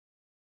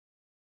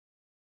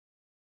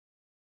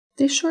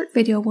This short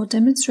video will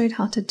demonstrate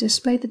how to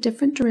display the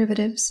different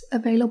derivatives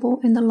available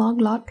in the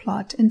loglog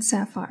plot in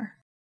Saphir.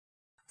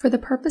 For the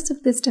purpose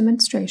of this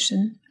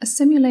demonstration, a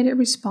simulated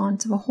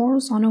response of a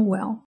horizontal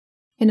well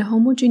in a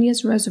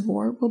homogeneous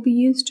reservoir will be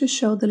used to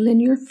show the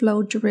linear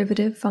flow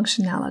derivative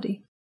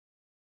functionality.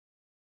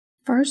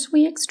 First,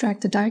 we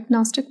extract the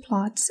diagnostic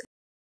plots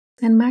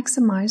and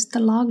maximize the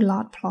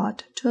loglog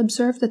plot to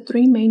observe the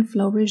three main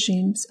flow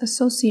regimes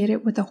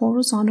associated with the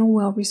horizontal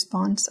well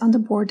response on the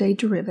Bourdet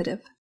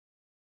derivative.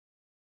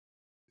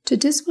 To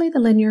display the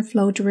linear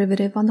flow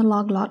derivative on the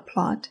loglog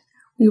plot,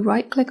 we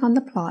right-click on the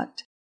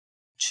plot,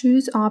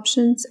 choose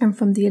Options, and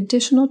from the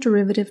Additional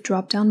Derivative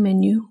drop-down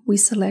menu, we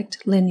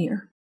select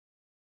Linear.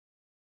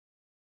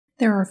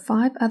 There are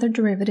 5 other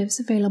derivatives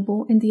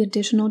available in the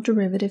Additional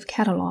Derivative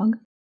catalog,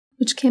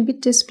 which can be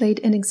displayed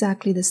in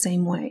exactly the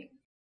same way.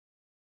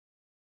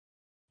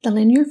 The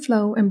linear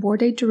flow and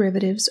Bourdet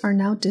derivatives are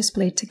now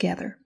displayed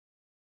together.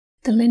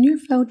 The linear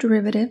flow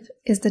derivative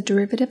is the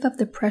derivative of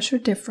the pressure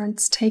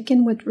difference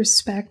taken with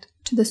respect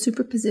to the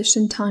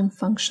superposition time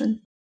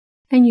function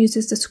and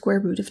uses the square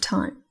root of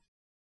time.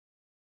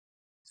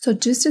 So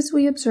just as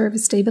we observe a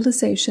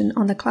stabilization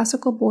on the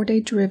classical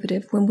Bourdet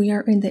derivative when we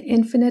are in the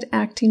infinite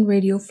acting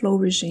radial flow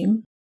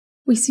regime,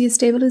 we see a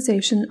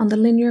stabilization on the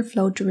linear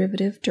flow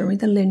derivative during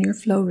the linear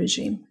flow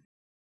regime.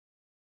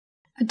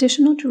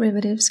 Additional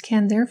derivatives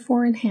can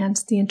therefore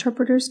enhance the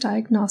interpreter's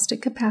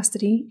diagnostic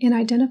capacity in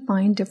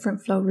identifying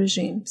different flow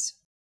regimes.